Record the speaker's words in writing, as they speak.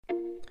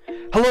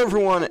Hello,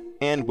 everyone,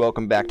 and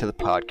welcome back to the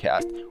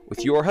podcast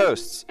with your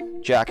hosts,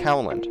 Jack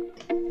Howland.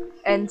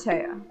 And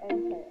Taya.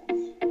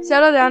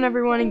 Settle down,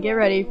 everyone, and get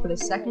ready for the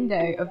second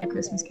day of the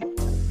Christmas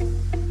countdown.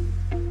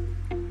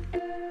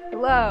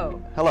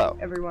 Hello.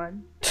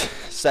 Everyone.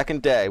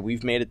 Second day.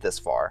 We've made it this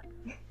far.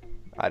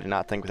 I did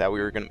not think that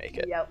we were going to make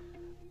it. Yep.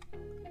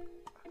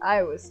 I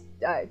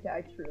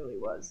truly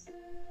was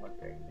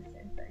wondering the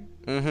same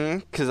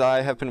thing. Because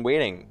I have been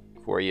waiting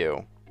for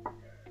you.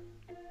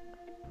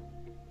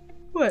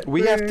 What?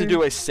 We have to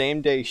do a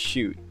same-day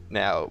shoot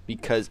now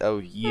because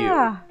of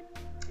you.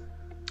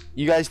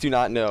 You guys do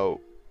not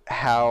know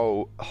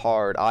how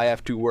hard I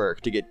have to work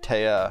to get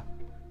Taya.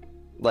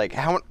 Like,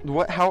 how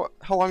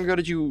long ago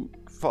did you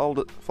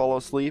fall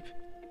asleep?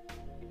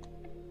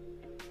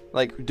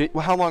 Like,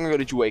 how long ago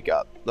did you wake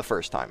up the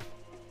first time?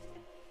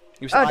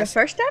 The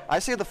first time? I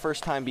say the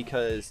first time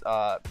because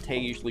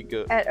Taya usually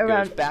goes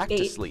back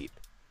to sleep.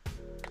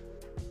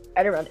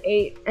 At around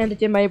 8, and I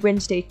did my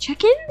Wednesday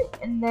check-in,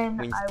 and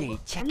then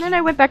I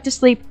went back to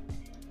sleep,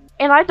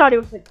 and I thought it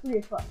was like 3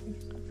 o'clock.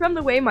 From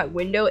the way my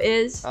window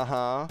is,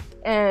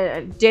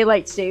 and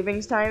daylight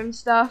savings time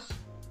stuff,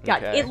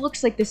 God, it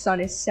looks like the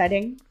sun is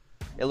setting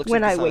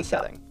when I wake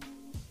up.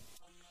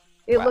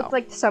 It looked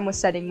like the sun was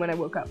setting when I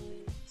woke up.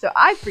 So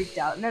I freaked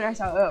out, and then I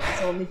saw, oh,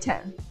 it's only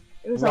 10.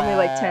 It was only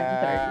like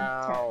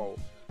 10:30.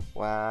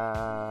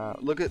 Wow.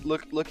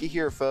 Looky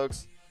here,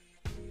 folks.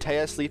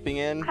 Taya sleeping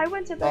in. I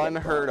went to bed.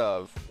 Unheard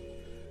of.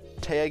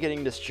 Taya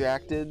getting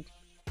distracted.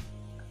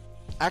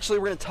 Actually,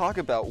 we're gonna talk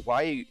about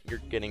why you're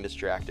getting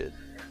distracted.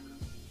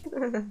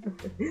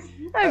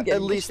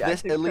 At least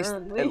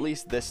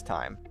this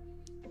time,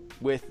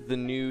 with the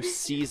new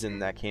season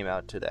that came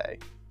out today.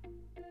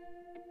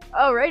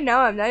 Oh, right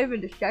now I'm not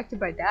even distracted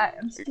by that.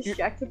 I'm just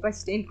distracted by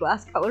stained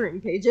glass coloring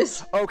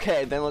pages.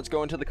 Okay, then let's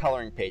go into the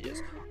coloring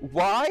pages.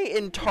 Why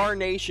in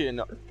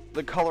tarnation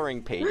the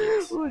coloring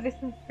pages? Ooh, this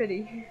is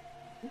pretty.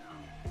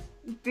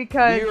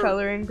 Because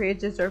coloring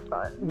pages are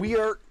fun. We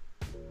are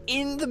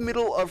in the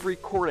middle of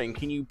recording.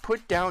 Can you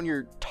put down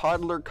your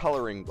toddler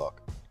coloring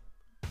book?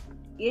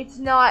 It's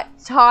not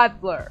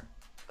toddler.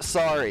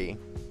 Sorry.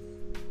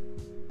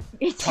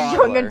 It's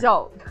young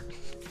adult.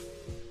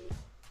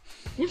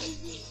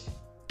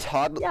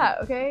 Toddler. Yeah,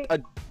 okay.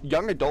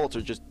 Young adults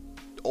are just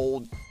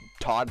old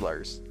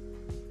toddlers.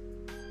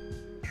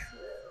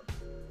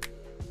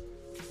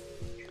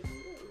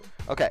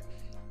 Okay.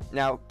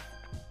 Now,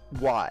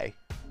 why?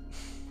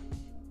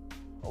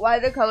 Why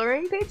the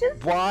coloring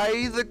pages?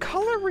 Why the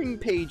coloring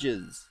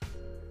pages?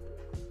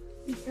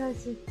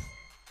 Because it's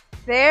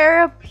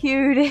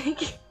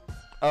therapeutic.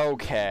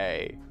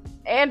 Okay.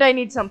 And I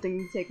need something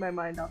to take my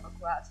mind off of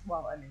class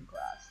while I'm in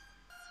class.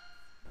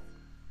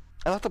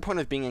 I thought the point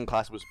of being in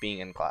class was being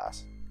in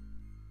class.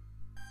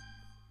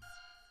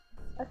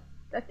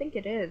 I think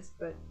it is,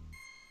 but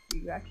do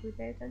you actually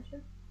pay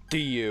attention? Do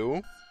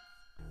you?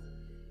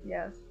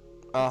 Yes.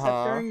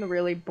 Except during the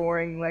really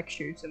boring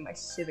lectures of my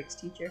civics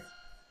teacher.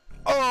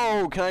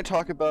 Oh, can I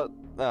talk about,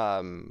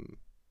 am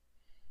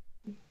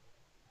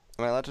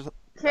I allowed to?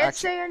 Can't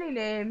say any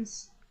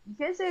names. You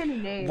can't say any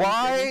names.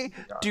 Why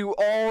do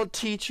all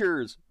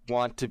teachers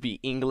want to be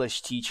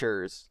English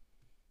teachers?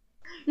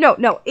 No,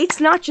 it's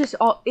not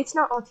all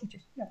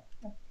teachers. No.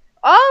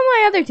 All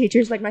my other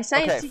teachers, like my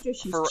science teacher,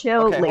 she's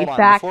chill, laid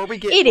back.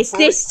 It is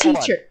this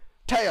teacher.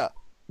 Taya,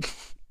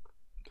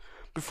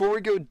 before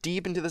we go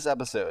deep into this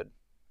episode.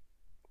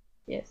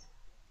 Yes.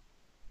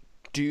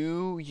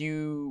 Do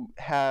you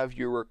have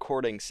your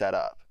recording set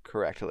up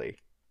correctly?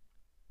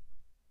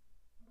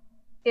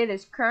 It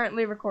is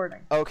currently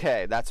recording.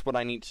 Okay, that's what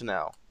I need to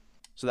know.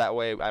 So that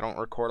way I don't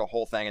record a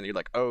whole thing and you're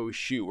like, oh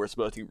shoot, we're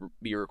supposed to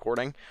be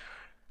recording?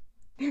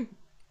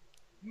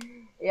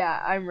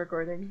 Yeah, I'm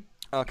recording.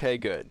 Okay,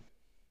 good.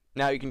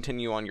 Now you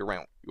continue on your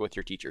rant with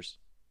your teachers.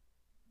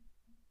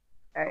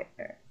 Alright.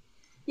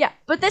 Yeah,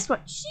 but this one,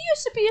 she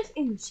used to be an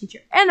English teacher,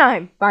 and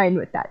I'm fine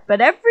with that. But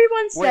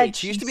everyone said Wait,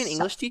 she used to be an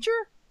English teacher?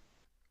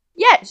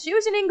 Yeah, she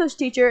was an English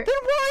teacher. Then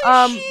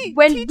why is she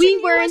when teaching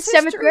we were in US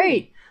 7th history?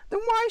 grade? Then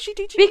why is she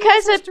teaching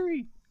US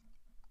history?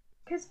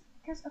 Because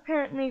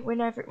apparently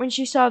when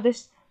she saw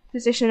this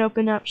position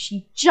open up,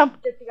 she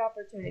jumped at the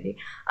opportunity.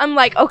 I'm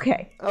like,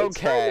 okay. It's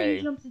fine that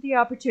you jumped at the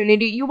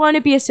opportunity. You want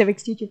to be a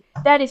civics teacher.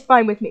 That is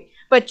fine with me.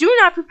 But do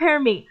not prepare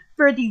me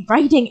for the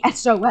writing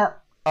SOL.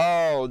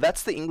 Oh,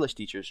 that's the English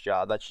teacher's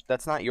job.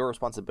 That's not your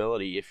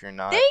responsibility if you're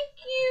not. Thank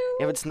you.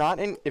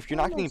 If you're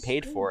not getting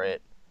paid for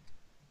it,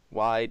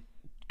 why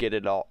get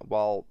it all?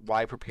 Well,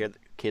 why prepare the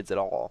kids at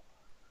all?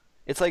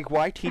 It's like,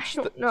 why teach?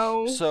 I don't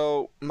know.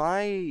 So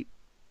my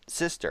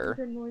sister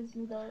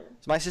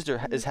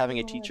is having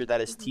a teacher that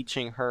is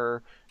teaching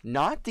her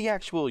not the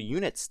actual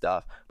unit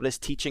stuff, but is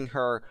teaching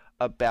her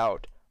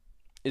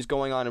is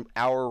going on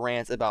hour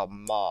rants about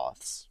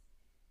moths.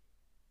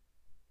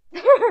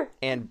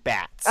 And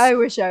bats. I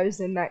wish I was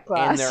in that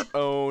class. In their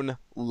own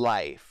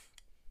life.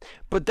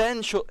 But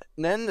then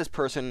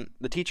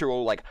the teacher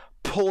will like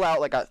pull out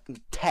like a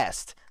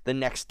test the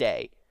next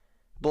day,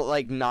 but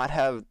like not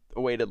have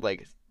a way to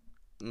like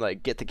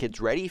get the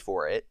kids ready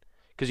for it,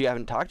 because you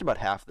haven't talked about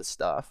half the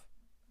stuff.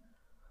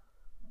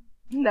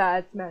 Nah,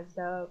 it's messed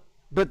up.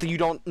 But you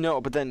don't know.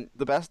 But then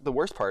the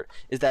worst part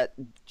is that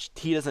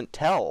he doesn't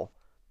tell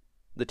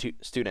the two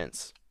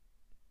students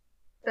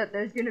that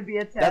there's gonna be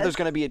a test. That there's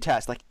gonna be a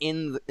test, like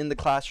in the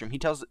classroom. He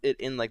tells it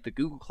in like the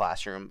Google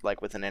Classroom,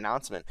 like with an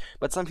announcement.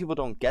 But some people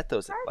don't get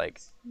those, like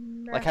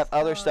have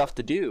other stuff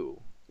to do.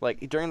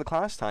 Like during the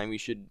class time, we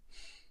should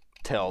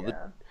tell the.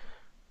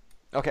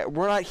 Okay,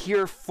 we're not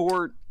here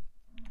for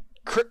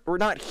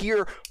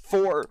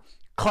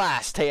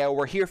class, Teo.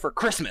 We're here for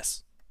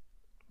Christmas.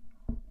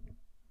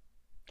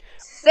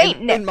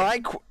 Saint Nick. In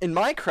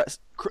my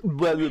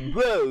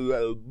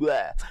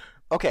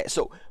Okay,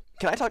 so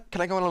can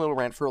I go on a little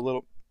rant for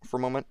a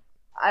moment?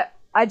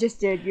 I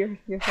just did. You're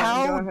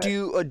How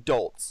do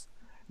adults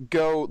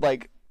go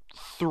like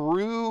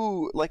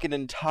through like an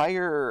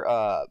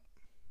entire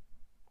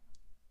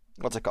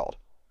what's it called?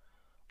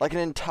 Like an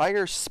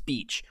entire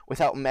speech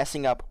without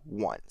messing up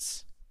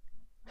once?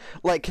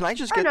 Like, can I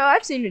just get? No,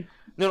 I've seen it.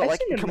 No, like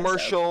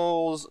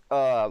commercials.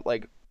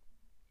 Like,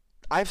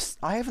 I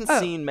haven't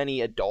seen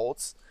many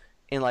adults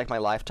in like my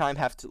lifetime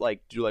have to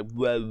like do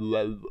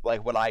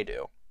like what I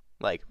do,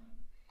 like.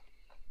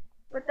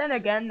 But then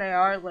again, they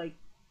are like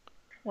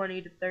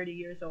 20 to 30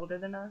 years older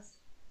than us.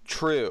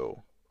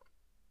 True.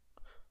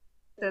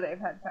 So they've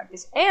had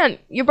practice. And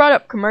you brought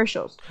up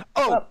commercials.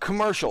 Oh,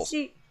 commercials.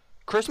 See,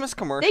 Christmas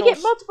commercials. They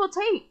get multiple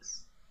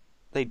takes.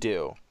 They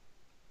do.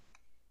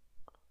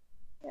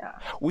 Yeah.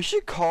 We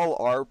should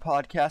call our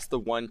podcast the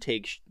one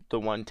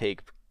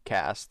take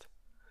cast.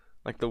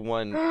 Like the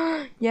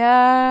one.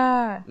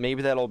 Yeah.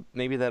 Maybe that'll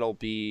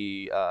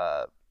be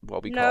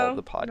what we call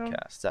the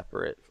podcast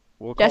separate.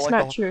 That's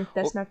not true.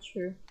 That's not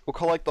true. We'll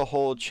call like the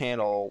whole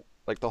channel,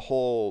 like the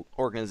whole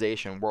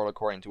organization, World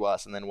According to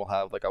Us, and then we'll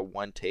have like a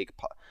one take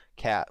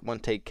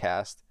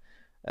cast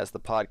as the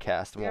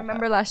podcast. And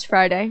remember last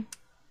Friday?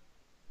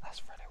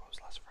 Last Friday. What was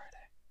last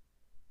Friday?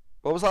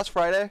 What was last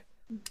Friday?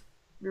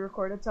 We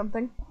recorded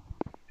something.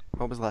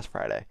 What was last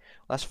Friday?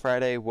 Last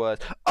Friday was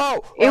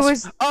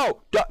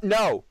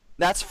no.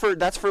 That's for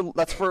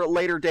a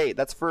later date.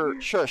 That's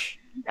for shush.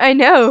 I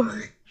know.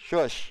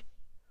 Shush.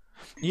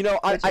 You know,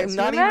 I'm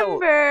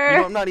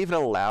not even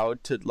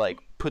allowed to like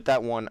put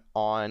that one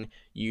on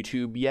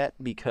YouTube yet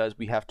because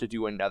we have to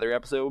do another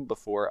episode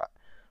before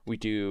we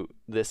do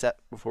this I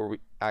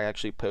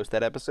actually post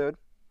that episode.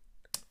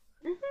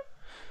 Mm-hmm.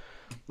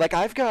 Like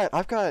I've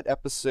got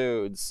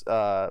episodes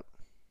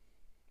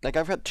like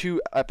I've got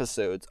 2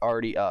 episodes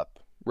already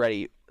up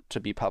ready to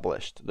be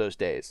published those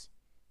days.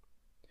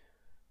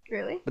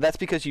 Really? But that's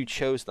because you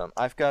chose them.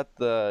 I've got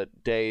the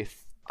day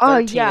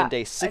 13 and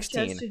day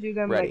 16 I chose to do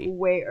them ready. Like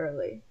way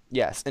early.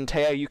 Yes, and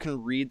Taya, you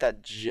can read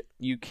that.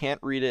 You can't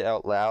read it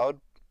out loud.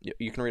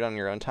 You can read it on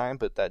your own time,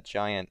 but that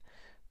giant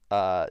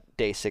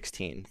day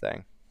 16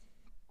 thing.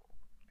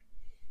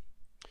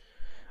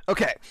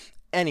 Okay.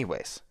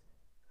 Anyways,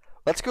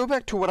 let's go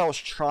back to what I was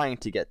trying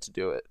to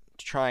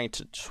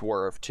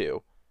swerve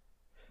to.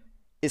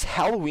 Is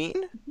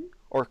Halloween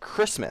or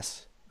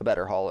Christmas a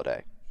better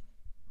holiday?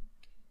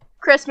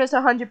 Christmas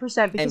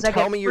 100% because and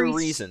tell me your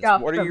reasons.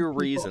 What are your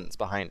reasons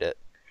behind it?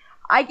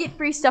 I get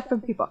free stuff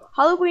from people.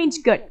 Halloween's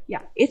good.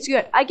 Yeah, it's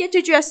good. I get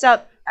to dress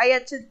up. I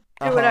get to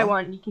do what I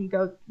want. You can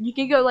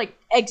go like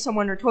egg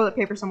someone or toilet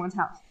paper someone's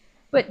house.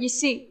 But you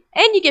see,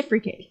 and you get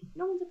free candy.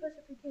 No one's opposed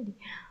to free candy.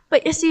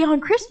 But you see,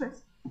 on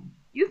Christmas,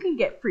 you can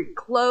get free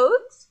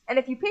clothes, and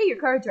if you pay your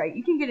cards right,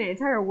 you can get an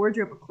entire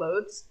wardrobe of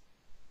clothes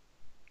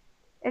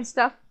and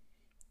stuff.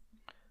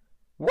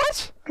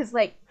 What? Because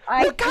like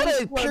what kind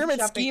of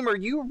pyramid scheme are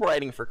you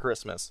writing for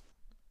Christmas?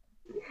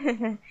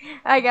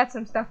 I got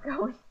some stuff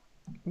going.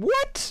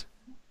 What?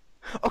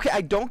 Okay, I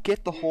don't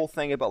get the whole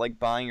thing about like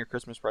buying your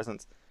Christmas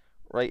presents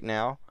right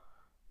now.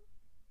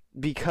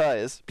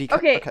 Because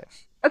okay.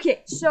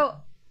 So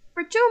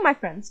for 2 of my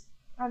friends,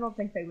 I don't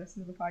think they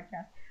listen to the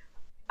podcast.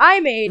 I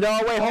made no.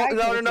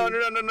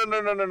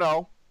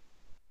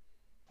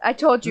 I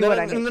told you what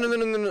I made.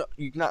 No.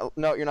 You're not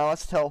allowed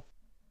to tell.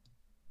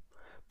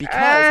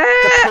 Because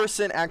the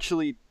person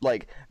actually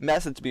like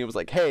messaged me and was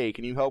like, "Hey,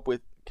 can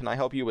I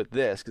help you with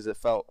this? Because it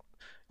felt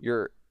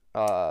your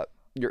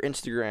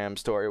Instagram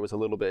story was a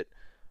little bit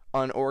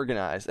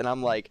unorganized." And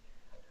I'm like,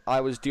 I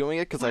was doing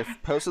it because I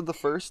posted the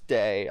first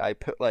day. I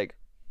put like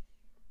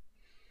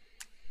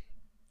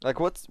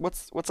what's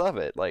of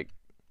it like,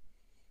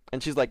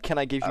 and she's like, "Can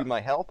I give you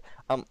my help?"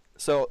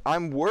 So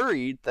I'm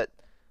worried that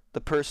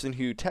the person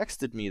who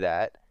texted me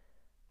that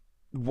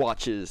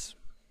watches.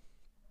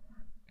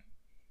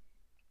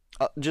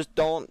 Just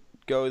don't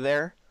go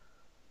there.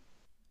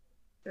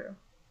 True.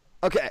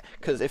 Okay,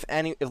 because if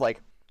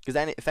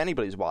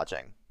anybody's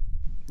watching,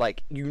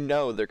 like you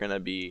know they're gonna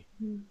be.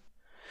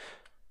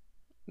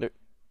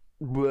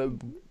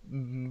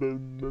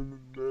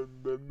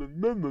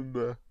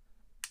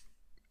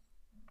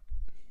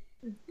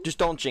 Just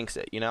don't jinx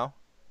it, you know.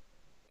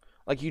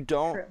 Like you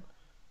don't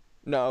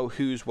know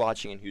who's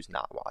watching and who's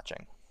not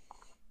watching.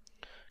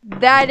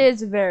 That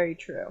is very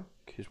true.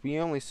 Because we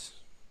only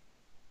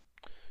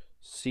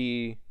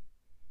see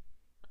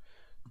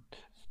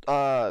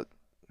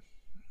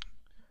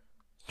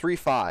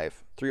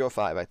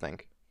 305, I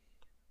think.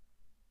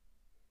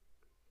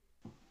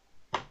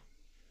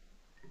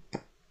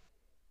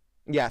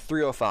 Yeah,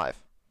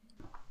 305.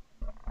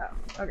 Oh,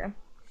 okay.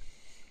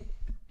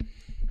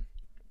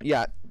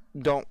 Yeah,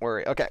 don't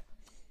worry. Okay.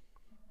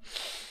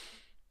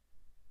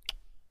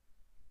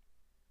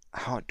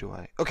 How do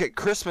I? Okay,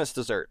 Christmas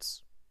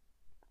desserts.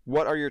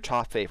 What are your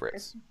top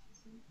favorites?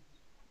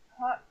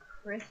 Top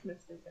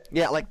Christmas desserts.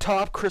 Yeah, like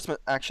top Christmas.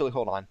 Actually,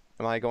 hold on.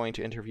 Am I going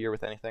to interfere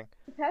with anything?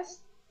 The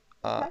past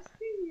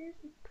few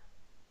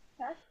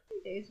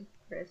days of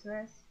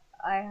Christmas,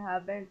 I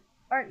haven't.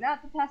 Or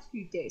not the past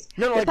few days.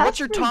 No, like what's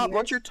your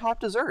top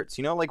desserts?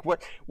 You know, like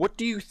what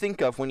do you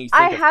think of when you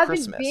think of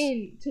Christmas? I haven't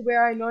been to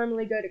where I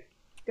normally go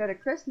to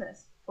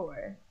Christmas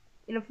for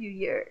in a few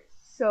years,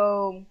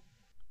 so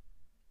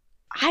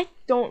I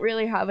don't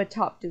really have a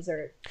top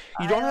dessert.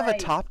 You don't have a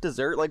top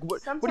dessert? Like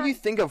what do you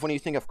think of when you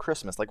think of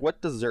Christmas? Like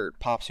what dessert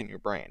pops in your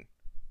brain?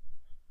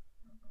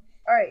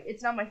 All right,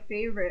 it's not my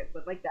favorite,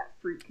 but like that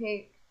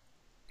fruitcake.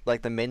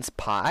 Like the mince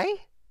pie?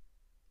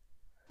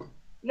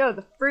 No,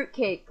 the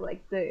fruitcake,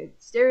 like the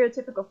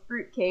stereotypical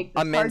fruitcake.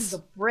 The part of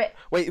the brick.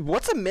 Wait,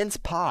 what's a mince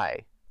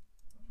pie?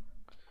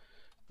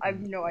 I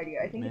have no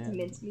idea. I think it's a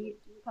mincemeat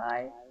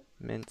pie.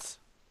 Mince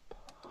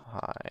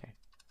pie.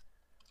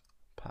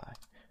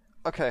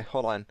 Okay,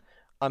 hold on.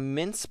 A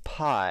mince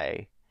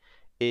pie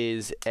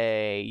is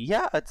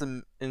it's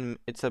a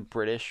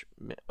British.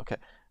 Okay,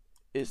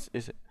 is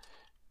it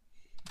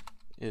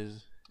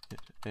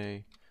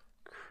a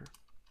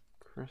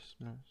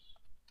Christmas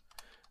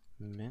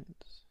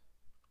mince?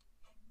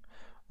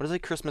 What is a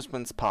Christmas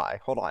mince pie?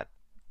 Hold on.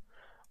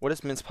 What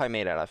is mince pie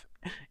made out of?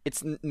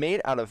 It's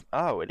made out of.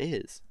 Oh, it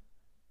is.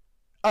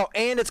 Oh,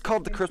 and it's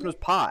called the Christmas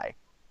pie.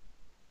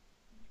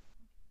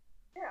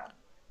 Yeah.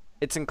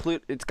 It's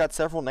got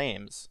several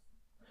names.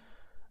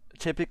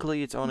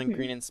 Typically, its own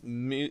ingredients: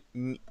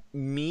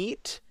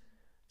 meat,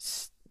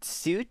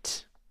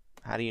 suit.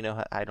 How do you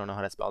know? I don't know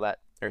how to spell that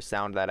or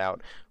sound that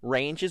out.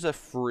 Ranges of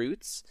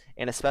fruits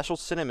and a special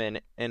cinnamon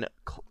and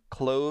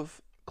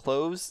cloves.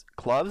 Cloves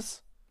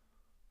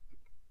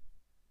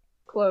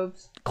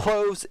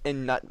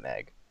and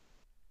nutmeg.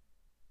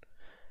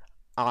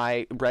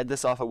 I read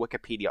this off a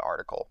Wikipedia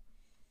article.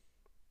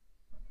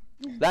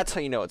 That's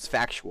how you know it's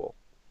factual.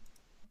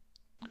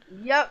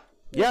 Yep.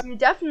 You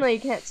definitely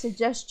can't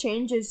suggest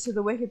changes to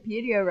the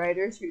Wikipedia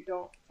writers who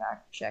don't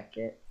fact check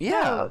it.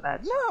 Yeah.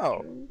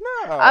 No.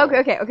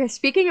 Okay.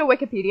 Speaking of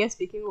Wikipedia.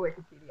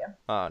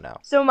 Oh no.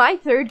 So my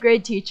 3rd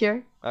grade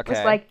teacher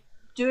was like,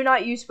 do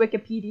not use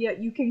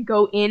Wikipedia. You can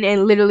go in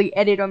and literally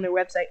edit on their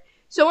website.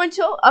 So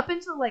up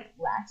until like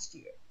last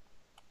year,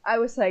 I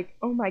was like,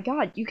 oh my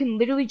god, you can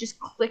literally just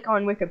click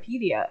on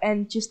Wikipedia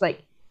and just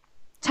like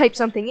type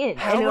something in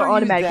and it'll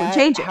automatically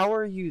change it. How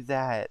are you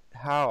that?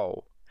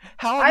 How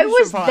have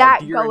you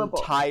survived your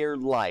entire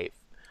life?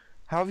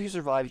 How have you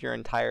survived your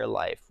entire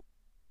life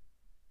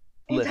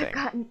living? And I've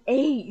gotten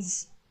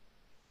A's.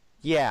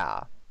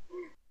 Yeah.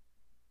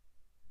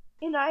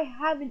 And I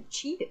haven't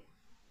cheated.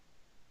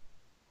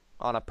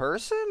 On a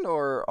person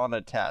or on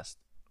a test?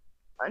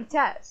 On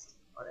test,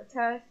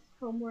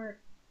 homework,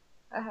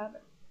 I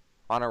haven't.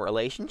 On a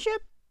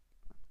relationship?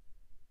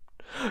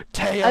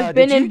 Taya, I've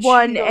been in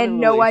one and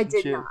no, I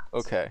did not.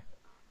 Okay.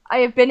 I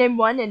have been in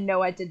one and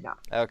no, I did not.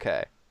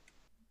 Okay.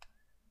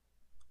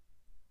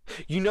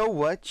 You know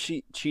what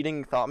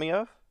cheating taught me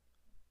of?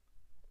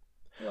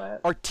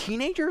 What? Are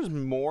teenagers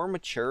more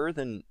mature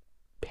than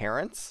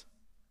parents?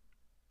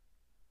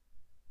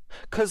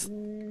 Cause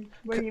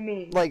what do you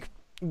mean? Like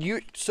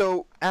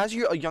so as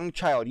you're a young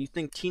child, you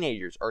think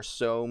teenagers are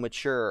so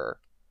mature.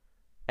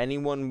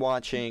 Anyone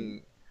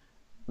watching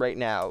right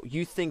now,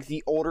 you think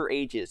the older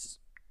ages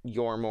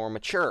you're more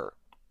mature.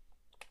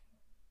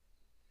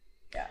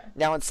 Yeah.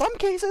 Now in some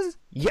cases,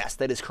 yes,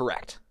 that is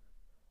correct.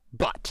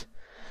 But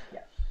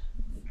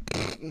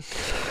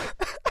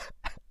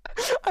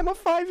I'm a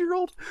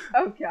 5-year-old.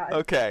 Oh god.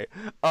 Okay.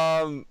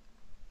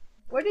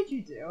 What did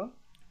you do?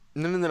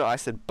 No. I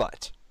said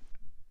but.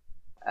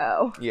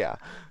 Oh. Yeah.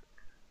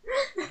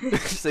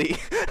 See?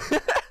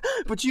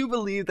 But you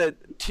believe that,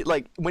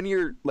 like, when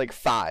you're, like,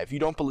 5, you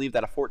don't believe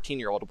that a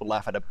 14-year-old would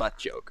laugh at a butt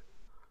joke.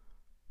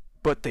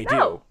 But they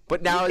do.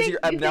 But now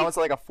now it's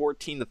like a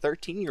 14 to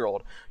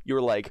 13-year-old,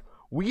 you're like,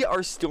 we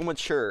are still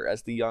mature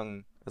as the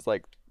young, as,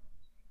 like...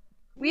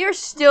 We're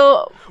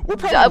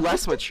probably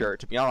less mature,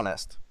 to be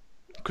honest.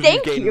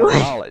 Thank you. Gained more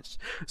knowledge.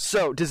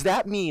 So, does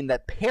that mean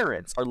that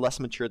parents are less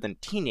mature than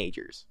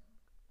teenagers?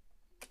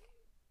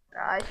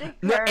 I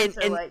think parents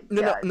are like...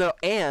 No,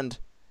 and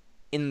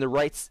in the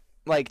rights...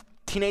 Like,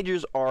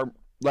 teenagers are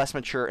less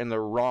mature in the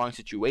wrong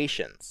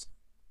situations.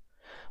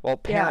 While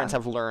parents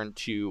have learned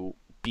to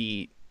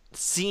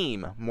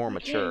seem more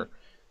mature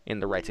in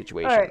the right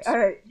situations.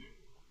 Alright.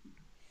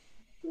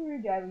 We were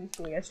driving to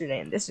school yesterday,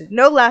 and this is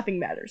no laughing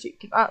matter, so you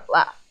cannot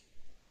laugh.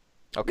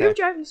 Okay. We were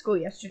driving to school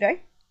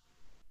yesterday.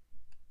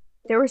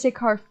 There was a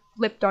car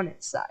flipped on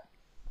its side.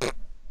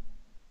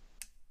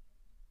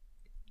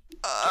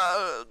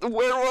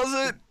 Where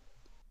was it?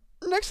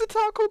 Next to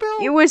Taco Bell?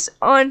 It was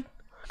on...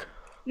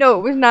 No,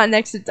 it was not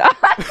next to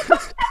Taco.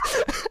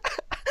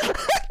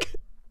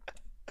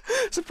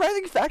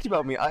 Surprising fact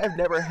about me, I have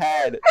never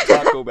had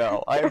Taco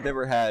Bell. I have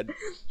never had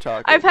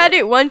Taco I've Bell. had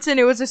it once and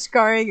it was a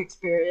scarring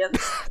experience.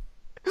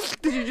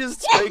 Did you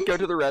just like go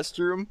to the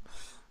restroom?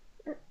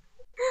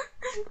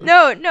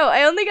 No,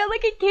 I only got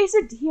like a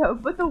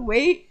quesadilla, but the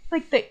way,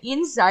 like the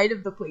inside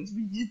of the place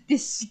was just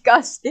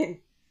disgusting.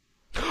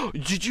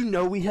 Did you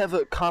know we have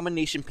a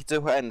combination Pizza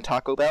Hut and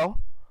Taco Bell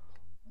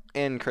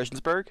in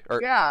Christiansburg?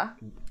 Or yeah.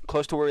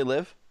 Close to where we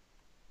live?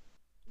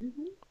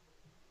 Mm-hmm.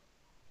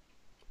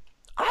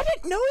 I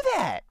didn't know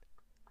that.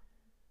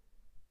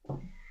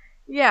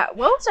 Yeah,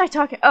 what was I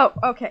talking? Oh,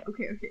 okay.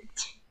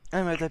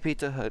 I'm at the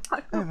Pizza Hut.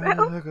 I'm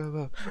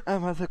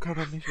at the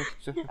combination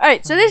Pizza Hut.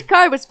 Alright, so this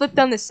car was flipped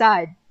on the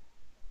side.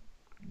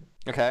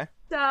 Okay.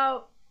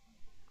 So,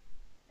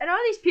 and all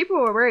these people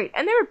were worried,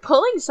 and they were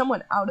pulling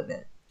someone out of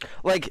it.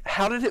 Like,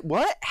 how did it,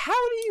 what? How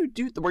do you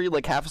do, were you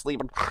like half asleep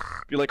and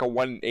you're like a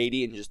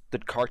 180 and just the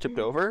car tipped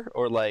over?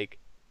 Or like...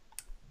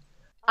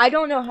 I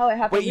don't know how it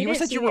happened. Wait, you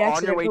said you were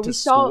on your way to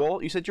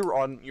school? You said you were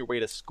on your way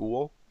to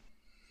school?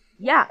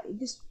 Yeah.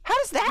 How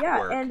does that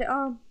work? Yeah,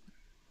 and,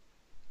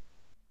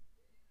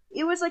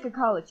 it was like a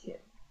college kid.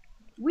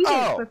 We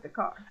didn't flip the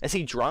car. Is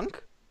he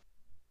drunk?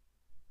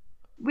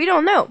 We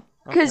don't know.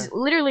 Because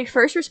literally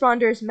first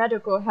responders,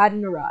 medical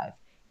hadn't arrived.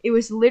 It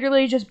was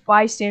literally just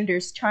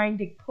bystanders trying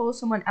to pull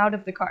someone out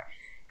of the car.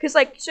 Because,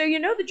 like, so you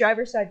know the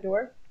driver's side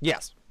door?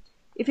 Yes.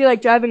 If you're,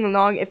 like, driving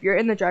along, if you're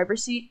in the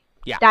driver's seat,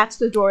 yeah, that's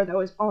the door that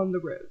was on the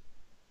road.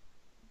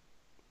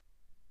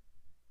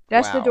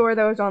 That's the door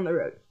that was on the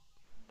road.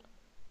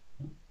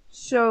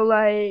 So,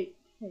 like,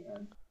 hang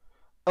on.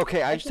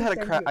 Okay, I just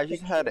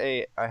had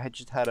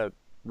a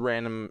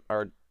random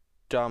or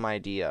dumb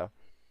idea.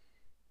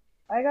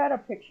 I got a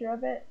picture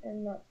of it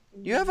and not.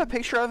 You have a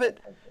picture of it?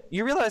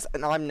 You realize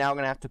I'm now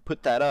gonna have to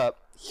put that up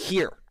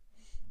here,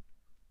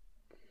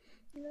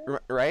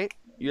 right?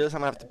 You realize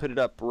I'm gonna have to put it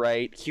up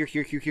right here.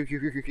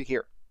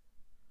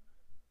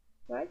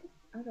 What?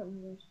 I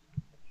don't know.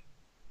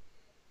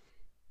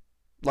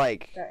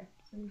 Like, okay.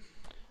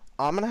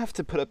 I'm gonna have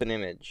to put up an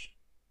image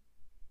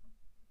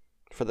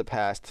for the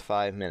past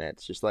 5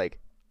 minutes, just like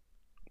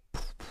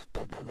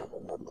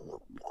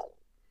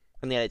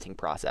in the editing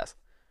process.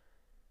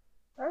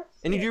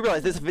 And you do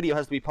realize this video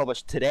has to be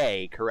published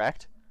today,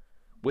 correct?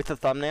 With the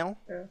thumbnail?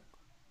 Yeah.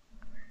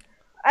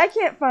 I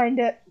can't find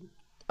it.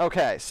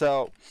 Okay,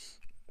 so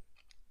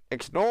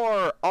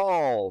ignore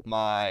all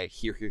my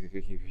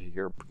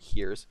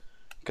here's,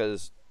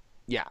 because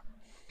yeah.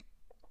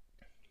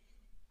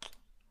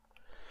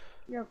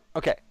 Yep.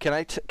 Okay, I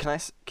I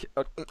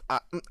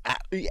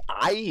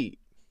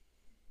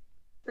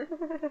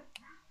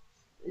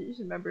just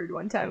remembered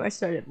one time I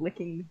started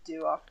licking the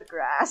dew off the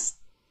grass.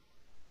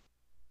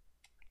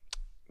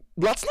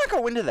 Let's not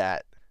go into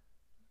that.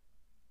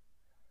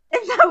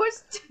 And that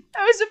was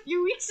a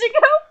few weeks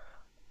ago.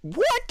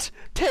 What?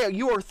 Taya,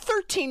 you are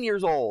 13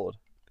 years old.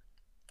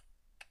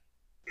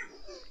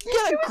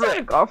 Get a grip. On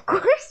a golf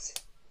course.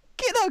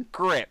 Get a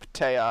grip,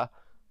 Taya.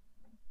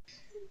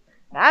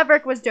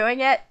 Maverick was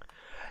doing it.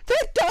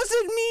 That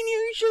doesn't mean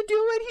you should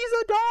do it. He's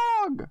a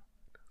dog.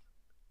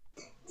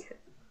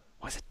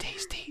 Was it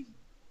tasty?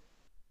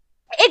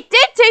 It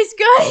did taste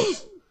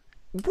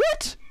good.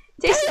 What?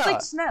 Tastes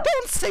like snow.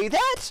 Don't say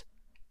that.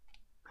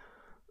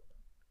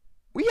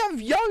 We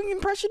have young,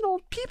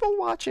 impressionable people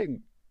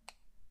watching.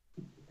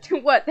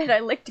 What? That I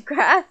licked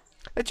grass?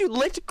 That you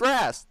licked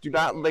grass. Do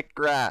not lick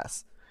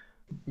grass.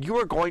 You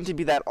are going to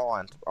be that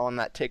aunt on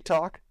that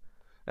TikTok.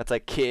 That's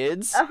like,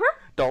 kids,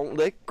 don't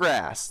lick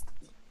grass.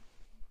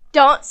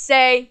 Don't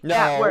say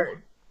that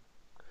word.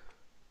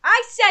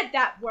 I said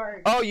that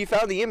word. Oh, you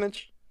found the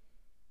image?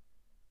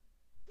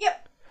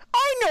 Yep.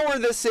 I know where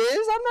this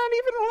is. I'm not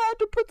even allowed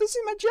to put this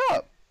image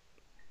up.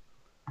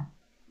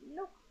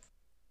 Nope.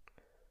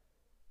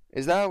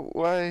 Is that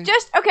why?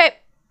 Just, okay,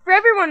 for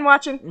everyone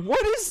watching.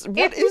 Is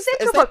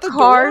that the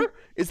car? Door?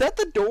 Is that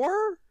the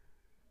door?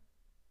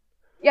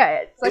 Yeah,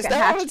 it's like is a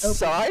that hatch on its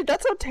side?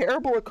 That's how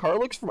terrible a car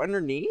looks from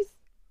underneath.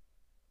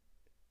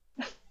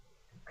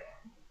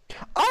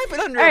 I've been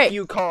under a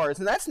few cars,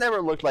 and that's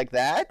never looked like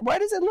that. Why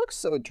does it look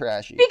so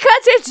trashy?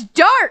 Because it's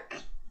dark.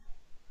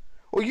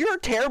 Well, you're a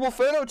terrible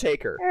photo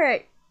taker.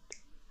 Alright.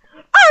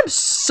 I'm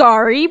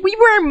sorry, we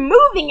were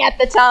moving at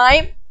the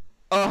time.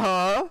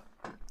 Uh-huh.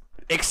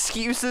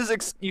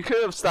 Excuses, you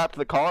could have stopped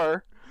the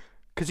car.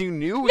 Because you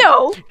knew.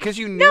 No. Because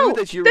you knew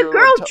that you were the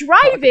girl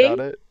driving,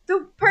 about it.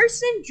 the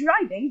person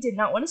driving did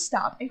not want to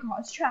stop and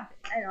cause traffic.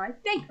 And I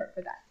thank her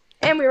for that.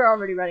 And we were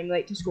already running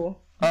late to school.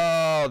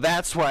 Oh,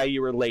 that's why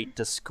you were late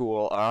to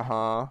school.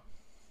 Uh-huh.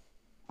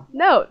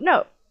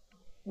 No.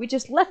 We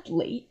just left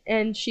late,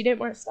 and she didn't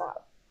want to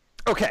stop.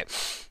 Okay.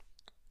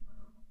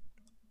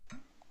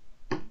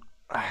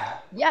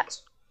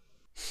 Yes.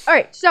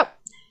 Alright, so,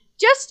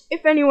 just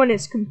if anyone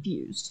is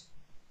confused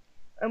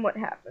on what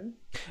happened.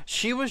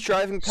 She was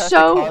driving past a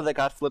car that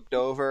got flipped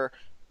over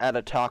at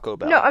a Taco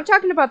Bell. No, I'm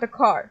talking about the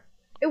car.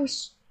 It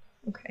was...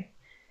 Okay.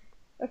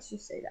 Let's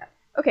just say that.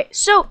 Okay,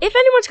 so if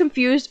anyone's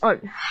confused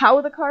on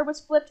how the car was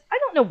flipped, I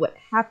don't know what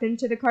happened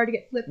to the car to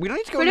get flipped. We don't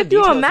need to go into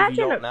details if you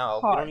don't know.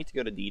 We don't need to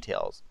go to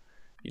details.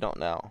 You don't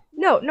know.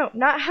 No,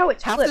 not how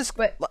it's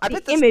flipped, but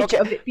the image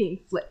of it being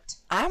flipped.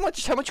 How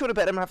much would I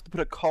bet I'm gonna have to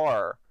put a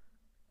car,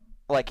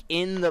 like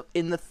in the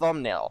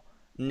thumbnail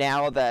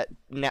now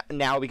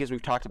because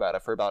we've talked about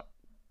it for about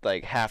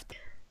like half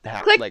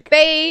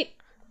clickbait.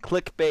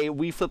 Clickbait.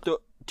 We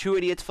two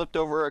idiots flipped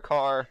over a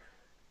car.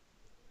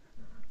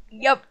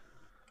 Yep.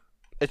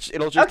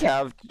 It'll just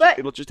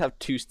have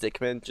two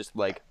stickmen just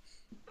like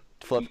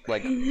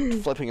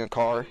flipping a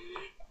car.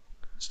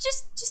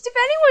 Just if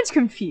anyone's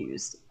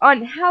confused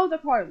on how the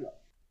car looked,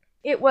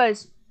 it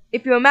was,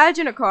 if you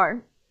imagine a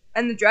car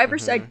and the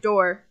driver's side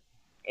door,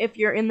 if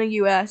you're in the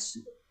US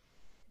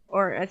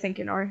or I think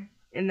in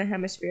the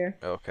hemisphere.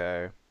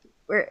 Okay.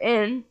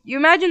 You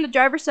imagine the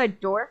driver's side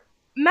door.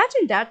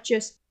 Imagine that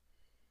just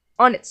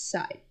on its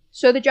side.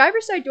 So the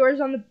driver's side door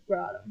is on the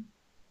bottom.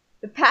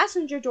 The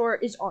passenger door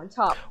is on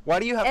top. Why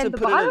do you have to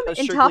put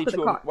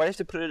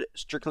it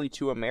strictly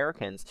to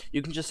Americans?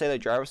 You can just say the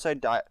driver's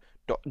side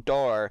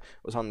door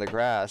was on the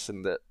grass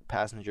and the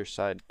passenger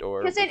side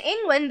door. Because in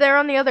England, they're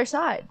on the other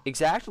side.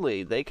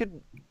 Exactly. They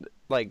could,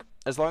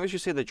 as long as you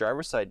say the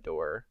driver's side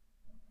door.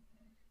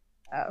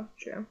 Oh,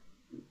 true.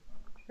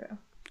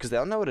 Because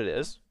they'll know what it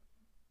is.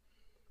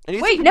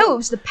 Wait, no, it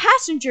was the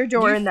passenger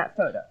door in that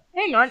photo.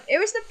 Hang on, it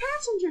was the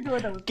passenger door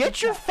that was.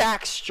 Get your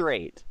facts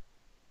straight.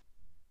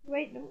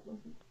 Wait, no, it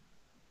wasn't.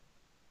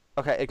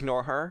 Okay,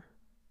 ignore her.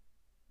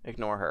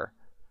 Ignore her.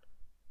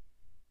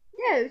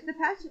 Yeah, it was the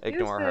passenger.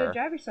 It was the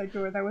driver's side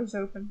door that was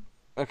open.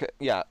 Okay,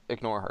 yeah,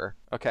 ignore her.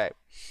 Okay.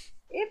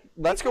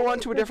 Let's go on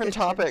to a different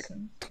topic.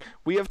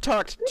 We have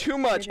talked too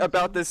much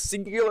about this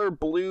singular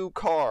blue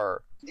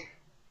car.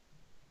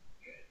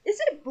 Is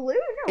it blue?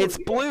 No, it's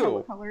blue.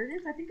 What color it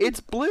is. I think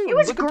it's blue. It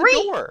was Look green. At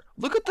the door.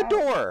 Look at the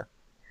door.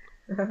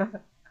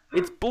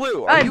 It's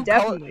blue. I'm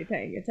definitely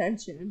paying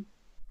attention.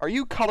 Are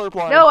you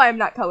colorblind? No, I'm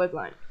not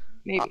colorblind.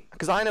 Maybe.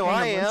 Because I know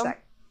I am.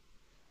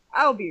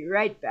 I'll be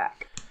right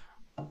back.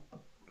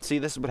 See,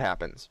 this is what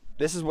happens.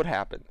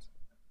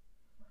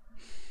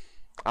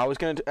 I was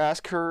gonna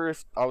ask her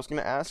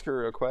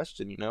a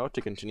question,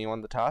 to continue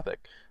on the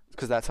topic,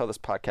 because that's how this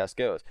podcast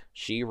goes.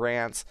 She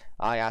rants,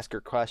 I ask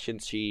her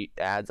questions, she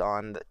adds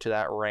on to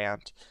that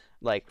rant,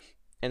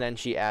 and then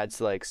she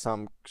adds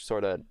some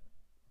sort of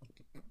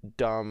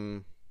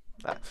dumb,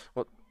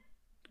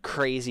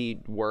 crazy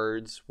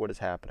words. What is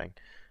happening?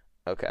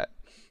 Okay.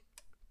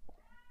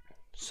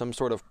 Some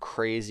sort of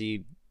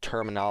crazy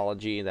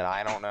terminology that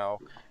I don't know,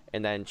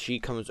 and then she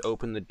comes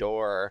open the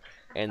door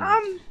and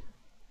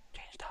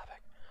change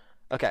topic.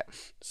 Okay,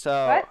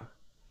 so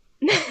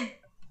what?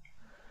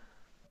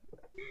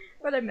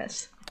 What'd I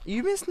miss?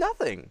 You missed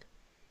nothing.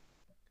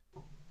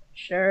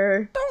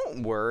 Sure.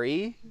 Don't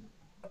worry.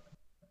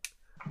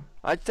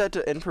 I just had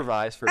to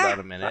improvise for about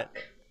a minute.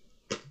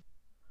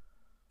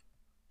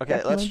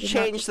 Okay, let's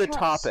change the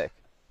topic.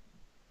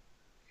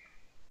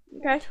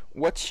 Okay.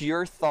 What's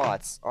your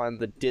thoughts on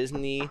the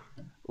Disney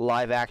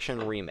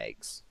live-action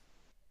remakes?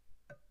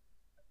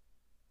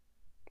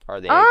 Are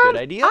they a good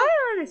idea? I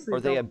honestly or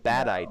are they a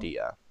bad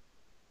idea?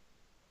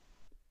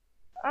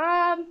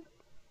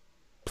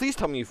 Please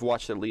tell me you've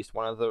watched at least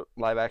one of the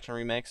live-action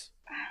remakes.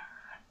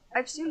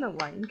 I've seen the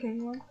Lion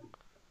King one.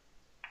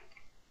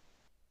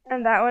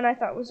 And that one I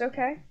thought was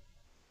okay.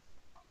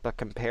 But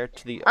compared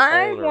to the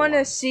I want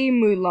to see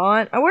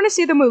Mulan. I want to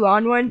see the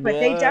Mulan one, but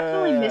they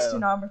definitely missed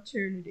an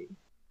opportunity.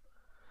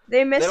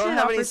 They missed an opportunity. They don't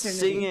have any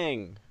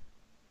singing.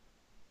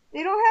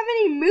 They don't have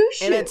any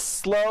Mushu. And it's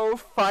slow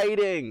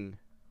fighting.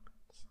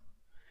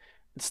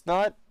 It's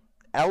not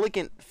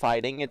elegant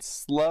fighting, it's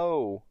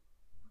slow.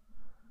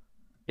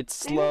 It's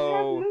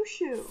slow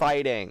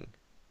fighting.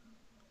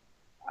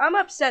 I'm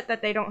upset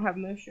that they don't have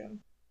Mushu.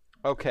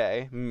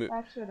 Okay.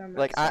 That's what I'm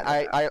upset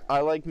about.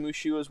 I like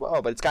Mushu as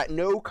well, but it's got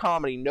no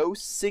comedy, no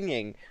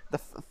singing. The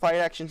fight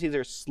action scenes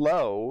are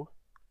slow.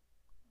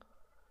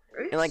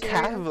 And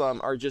half of them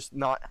are just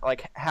not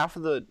half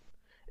of the.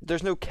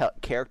 There's no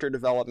character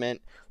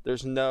development.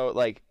 There's no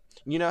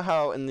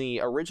how in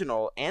the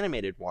original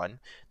animated one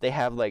they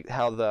have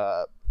how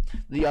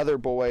the other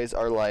boys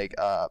are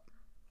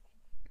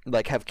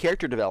have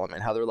character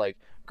development. How they're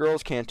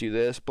girls can't do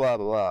this, blah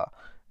blah blah.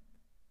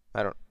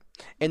 I don't.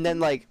 And then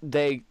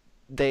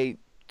they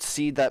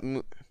see that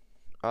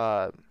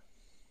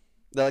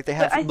they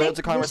have loads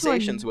of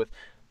conversations with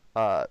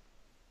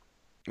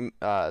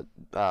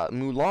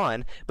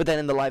Mulan, but then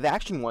in the live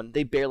action one,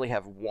 they barely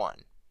have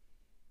one.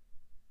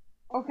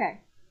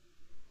 Okay.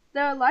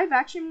 The live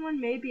action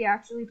one may be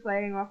actually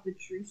playing off the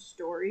true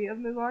story of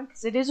Mulan,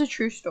 because it is a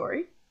true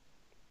story.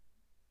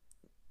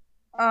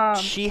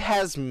 She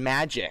has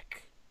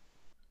magic,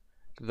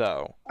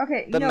 though.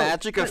 Okay, the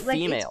magic of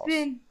females.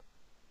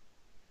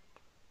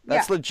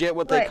 That's legit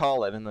what they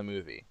call it in the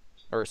movie,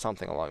 or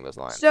something along those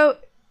lines. So,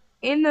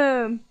 in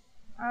Mulan,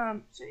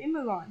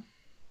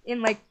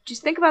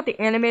 just think about the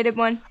animated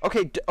one.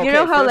 Okay, you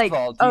know how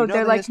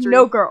they're history?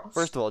 No girls.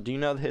 First of all, do you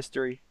know the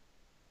history?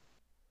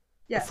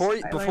 Yes.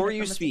 Before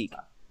you speak,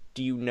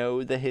 Do you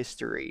know the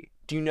history?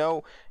 Do you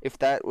know if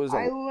that was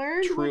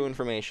true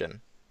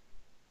information?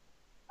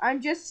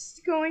 I'm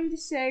just going to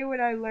say what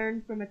I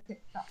learned from a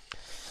TikTok.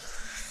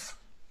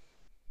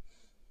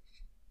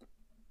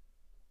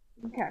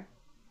 Okay.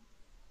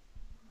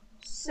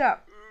 So,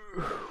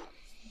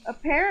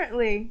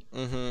 apparently,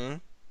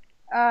 the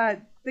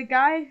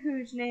guy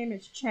whose name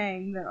is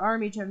Chang, the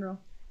army general,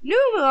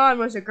 knew Mulan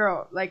was a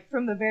girl, like,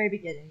 from the very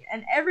beginning,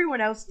 and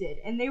everyone else did,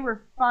 and they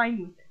were fine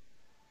with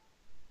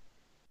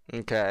it.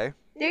 Okay.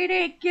 They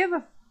didn't give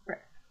a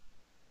frick.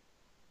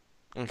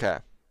 Okay.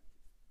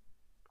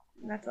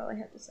 And that's all I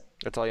have to say.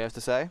 That's all you have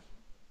to say?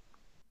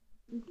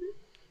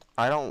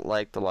 I don't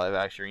like the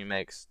live-action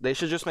remakes. They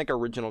should just make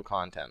original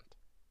content.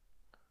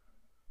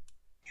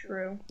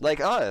 True. Like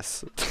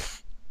us.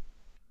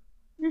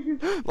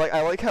 Like,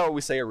 I like how we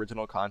say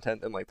original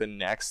content, and, like, the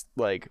next,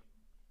 like,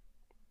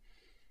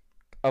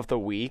 of the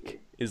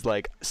week is,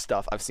 like,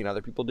 stuff I've seen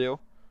other people do.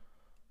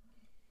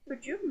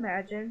 Could you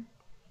imagine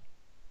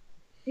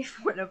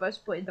if one of us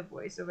played the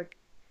voice of a...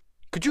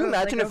 Could you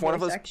imagine if one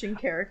of us... action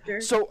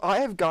character? So, I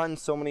have gotten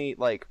so many,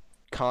 like,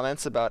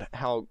 comments about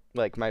how,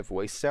 like, my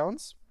voice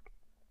sounds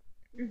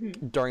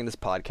during this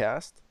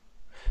podcast.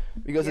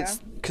 Because it's...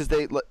 Because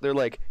they're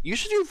like, you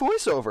should do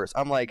voiceovers.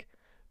 I'm like,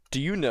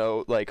 do you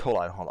know... Like, hold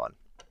on.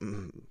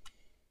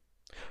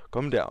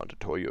 Come down to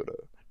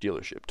Toyota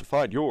dealership to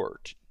find your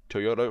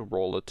Toyota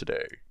Corolla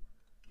today.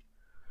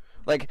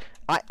 Like,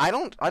 I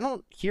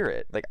don't hear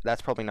it. Like,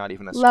 that's probably not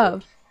even a script.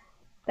 Love.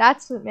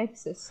 That's what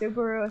makes a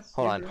Subaru a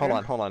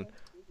Subaru. Hold on.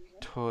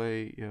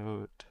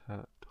 Toyota.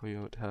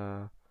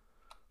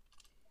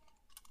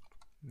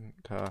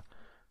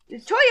 The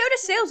Toyota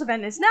sales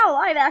event is now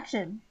live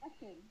action.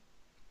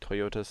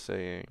 Toyota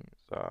saying,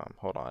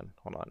 hold on.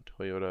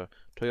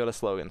 Toyota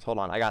slogans. Hold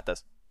on, I got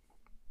this.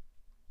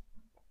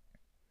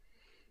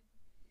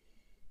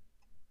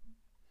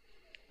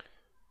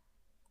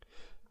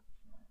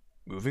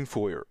 Moving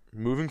forward,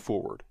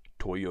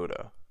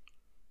 Toyota.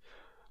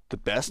 The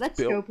best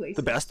built.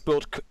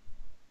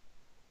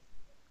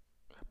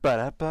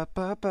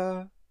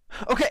 Ba-da-ba-ba-ba.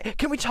 Okay,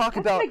 can we talk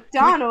about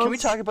McDonald's? Can we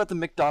talk about the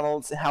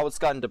McDonald's and how it's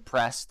gotten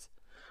depressed?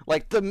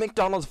 Like, the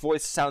McDonald's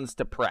voice sounds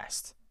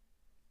depressed.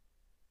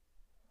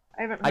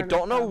 I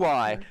don't know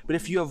why, but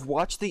if you have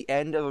watched the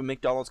end of a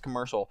McDonald's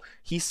commercial,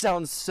 he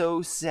sounds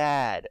so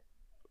sad.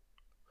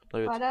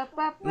 Like,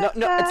 no,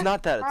 it's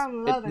not that.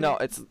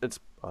 It's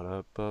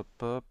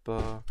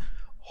ba-da-ba-ba-ba.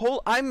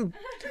 I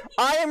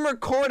am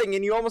recording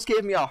and you almost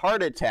gave me a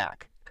heart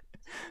attack.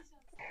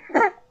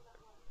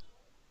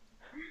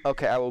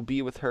 Okay, I will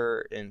be with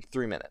her in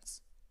 3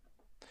 minutes.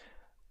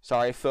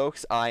 Sorry,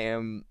 folks.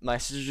 My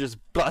sister just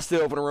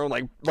busted open a room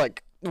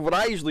like what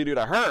I usually do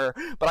to her,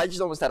 but I just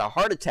almost had a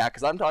heart attack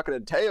because I'm talking to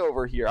Tay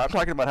over here. I'm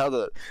talking about how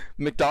the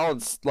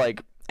McDonald's,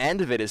 like,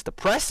 end of it is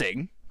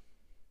depressing.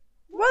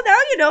 Well, now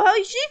you know how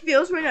she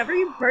feels whenever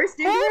you burst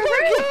into her room.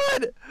 Oh my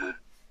god!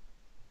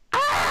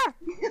 Ah!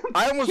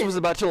 I almost was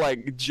about to,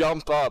 like,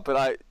 jump up, but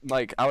I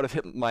would have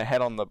hit my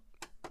head on the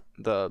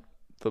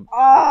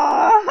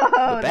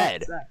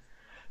bed.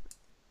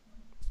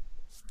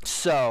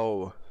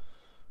 So.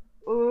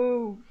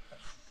 Ooh.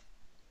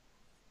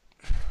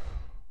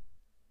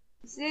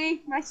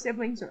 See, my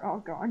siblings are all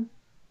gone.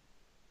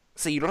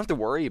 So you don't have to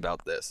worry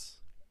about this.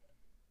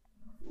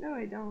 No,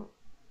 I don't.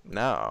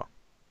 No.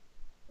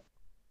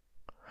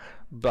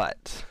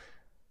 But.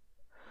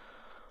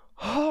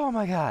 Oh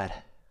my god.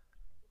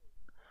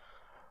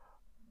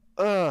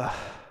 Ugh.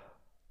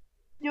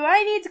 Do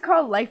I need to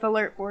call Life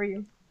Alert for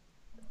you?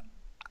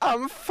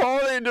 I'm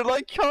falling and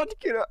I can't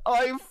get it.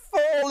 I'm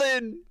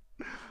falling.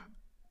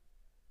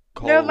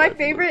 No, my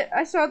favorite.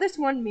 I saw this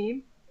one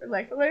meme for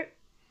Life Alert.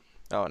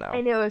 Oh no.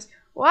 And it was,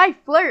 why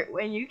flirt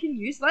when you can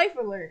use Life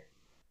Alert?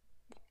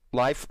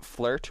 Life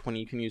flirt when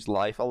you can use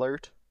Life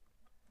Alert?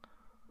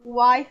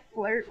 Why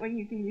flirt when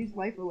you can use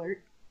Life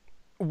Alert?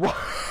 What?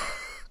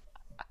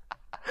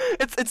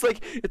 It's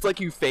like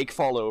you fake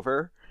fall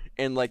over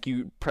and like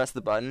you press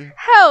the button.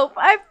 Help!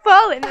 I've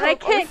fallen and I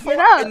can't get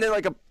up. And then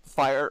like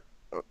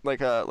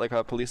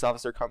a police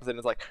officer comes in and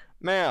is like,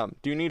 ma'am,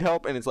 do you need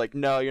help? And it's like,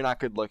 no, you're not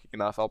good looking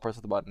enough. I'll press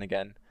the button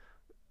again.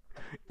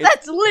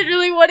 That's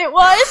literally what it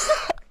was.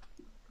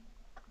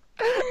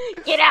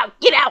 Get out!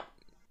 Get out!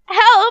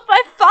 Help!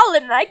 I've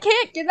fallen and I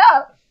can't get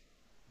up.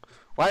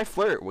 Why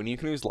flirt when you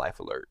can use Life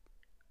Alert?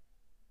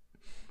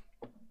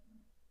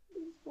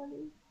 It's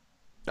funny.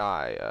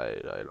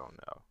 I don't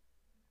know.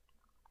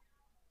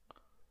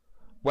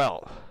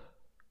 Well,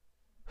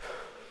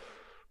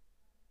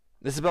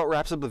 this about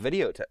wraps up the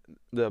video,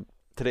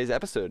 today's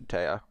episode,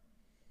 Taya.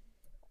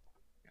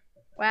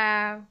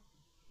 Wow.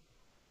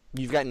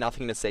 You've got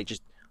nothing to say,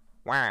 just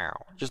wow.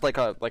 Just like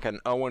an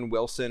Owen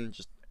Wilson,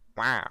 just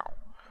wow.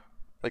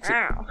 Like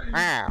wow.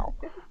 Wow.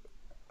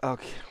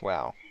 Okay,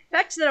 wow.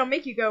 Facts that'll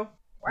make you go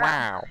wow.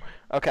 Wow.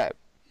 Okay.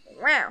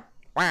 Wow.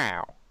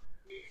 Wow.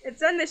 And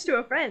send this to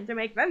a friend to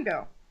make them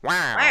go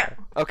wow. Wow.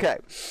 Okay.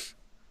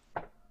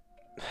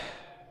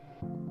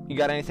 You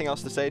got anything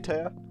else to say,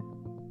 Taya?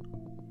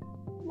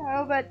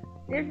 No, but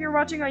if you're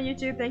watching on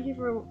YouTube, thank you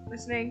for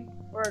listening.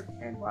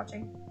 and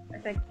watching, I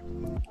think.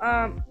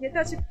 Hit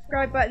that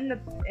subscribe button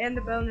and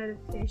the bell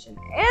notification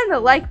and the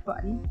like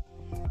button.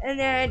 And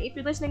then if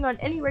you're listening on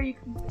anywhere you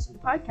can listen to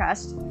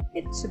podcasts,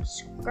 hit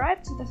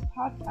subscribe to this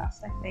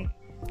podcast, I think.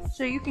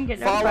 So you can get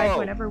notified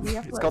whenever we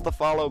upload. It's called the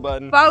follow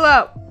button.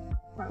 Follow!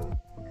 Okay.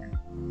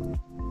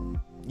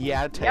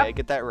 Yeah, Taya,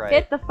 get that right.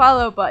 Hit the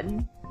follow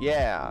button.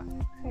 Yeah.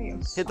 Okay,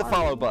 hit the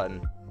follow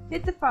button.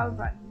 Hit the follow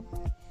button.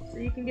 So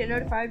you can get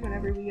notified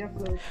whenever we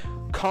upload.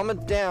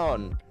 Comment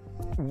down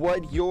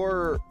what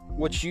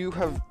you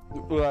have.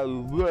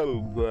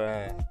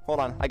 Hold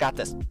on, I got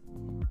this.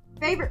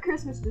 Favorite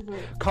Christmas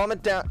dessert.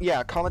 Comment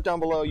down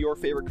below your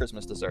favorite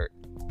Christmas dessert.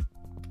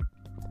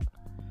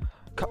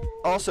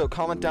 Also,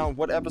 comment down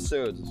what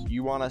episodes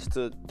you want us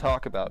to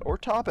talk about or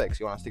topics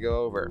you want us to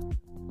go over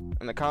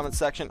in the comment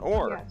section,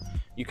 or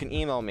you can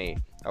email me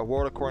at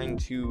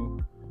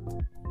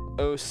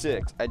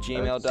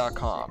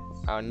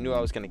worldaccording206@gmail.com. I knew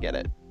I was gonna get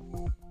it.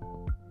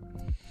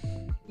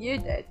 You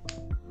did.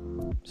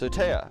 So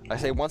Taya, I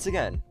say once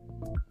again,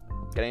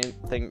 got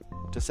anything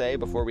to say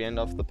before we end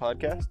off the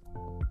podcast?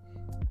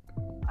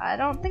 I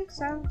don't think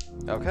so.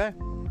 Okay.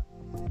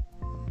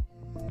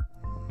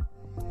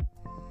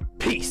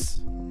 Peace.